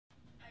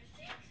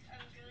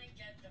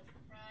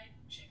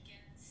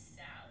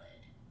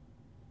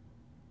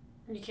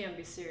You can't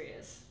be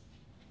serious.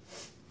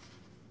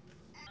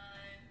 I'm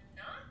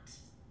not.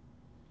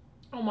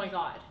 Oh my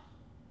god.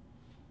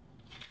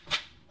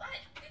 What?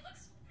 It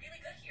looks really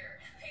good here.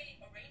 They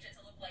arrange it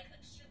to look like a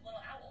cute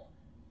little owl.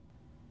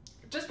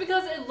 Just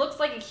because it looks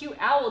like a cute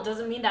owl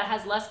doesn't mean that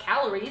has less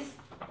calories.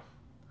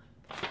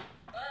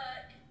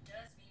 But it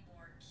does mean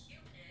more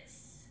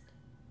cuteness.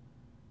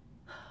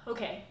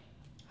 Okay,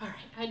 all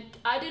right.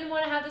 I didn't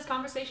want to have this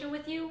conversation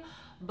with you,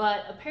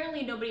 but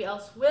apparently nobody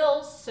else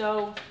will,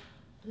 so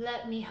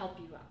let me help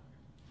you out,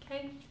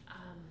 okay?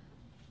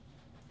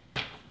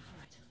 All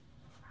right.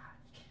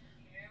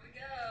 Here we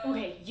go.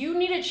 Okay, you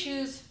need to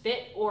choose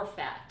fit or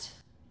fat.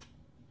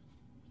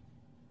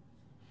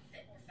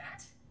 Fit or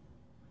fat?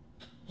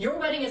 Your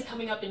wedding is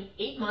coming up in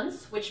 8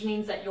 months, which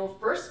means that your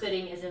first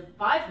fitting is in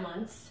 5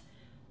 months,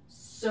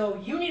 so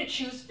you need to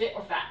choose fit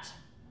or fat.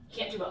 You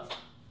can't do both.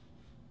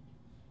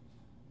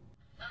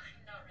 I'm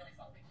not really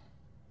following.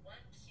 One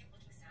cute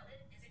looking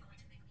salad isn't going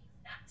to make me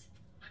fat.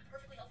 I'm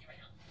perfectly healthy right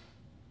now.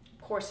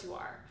 Of course you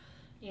are.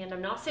 And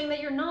I'm not saying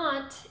that you're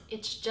not,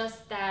 it's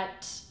just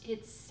that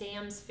it's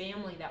Sam's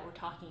family that we're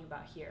talking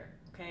about here,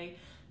 okay?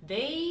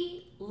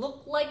 They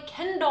look like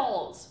Ken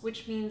dolls,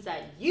 which means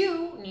that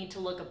you need to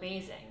look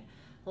amazing.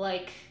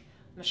 Like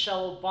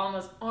Michelle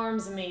Obama's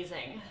arms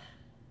amazing.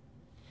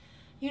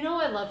 You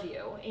know I love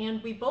you,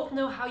 and we both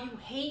know how you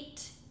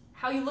hate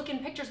how you look in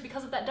pictures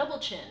because of that double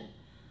chin.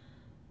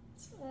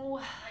 So,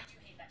 I do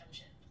hate that double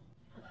chin.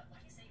 Why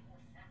do you say more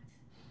fat?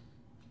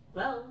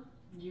 well,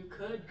 you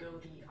could go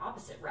the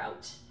opposite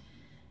route.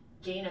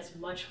 Gain as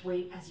much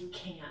weight as you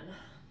can.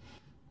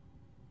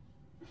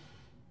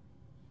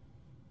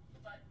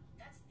 But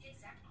that's the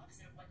exact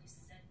opposite of what you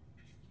said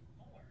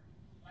before.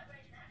 Why would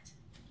I do that?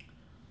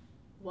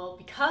 Well,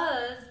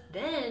 because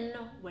then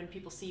when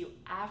people see you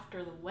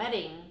after the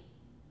wedding,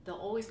 they'll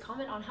always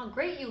comment on how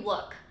great you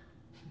look.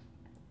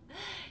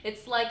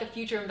 It's like a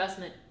future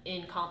investment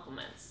in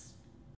compliments.